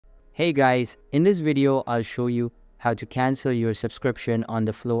Hey guys, in this video I'll show you how to cancel your subscription on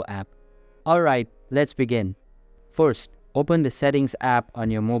the Flow app. Alright, let's begin. First, open the Settings app on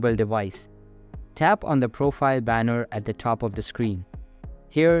your mobile device. Tap on the profile banner at the top of the screen.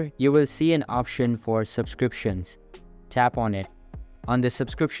 Here, you will see an option for subscriptions. Tap on it. On the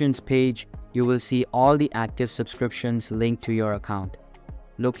subscriptions page, you will see all the active subscriptions linked to your account.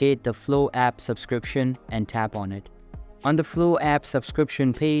 Locate the Flow app subscription and tap on it. On the Flow app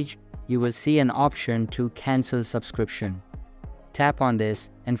subscription page, you will see an option to cancel subscription. Tap on this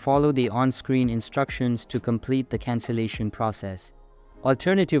and follow the on-screen instructions to complete the cancellation process.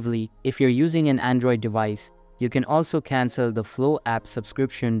 Alternatively, if you're using an Android device, you can also cancel the Flow app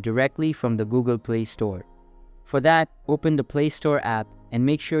subscription directly from the Google Play Store. For that, open the Play Store app and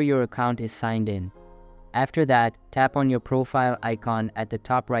make sure your account is signed in. After that, tap on your profile icon at the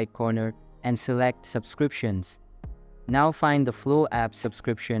top right corner and select Subscriptions. Now find the Flow app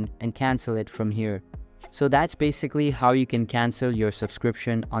subscription and cancel it from here. So that's basically how you can cancel your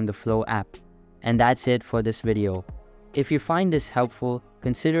subscription on the Flow app. And that's it for this video. If you find this helpful,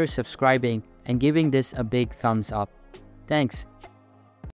 consider subscribing and giving this a big thumbs up. Thanks.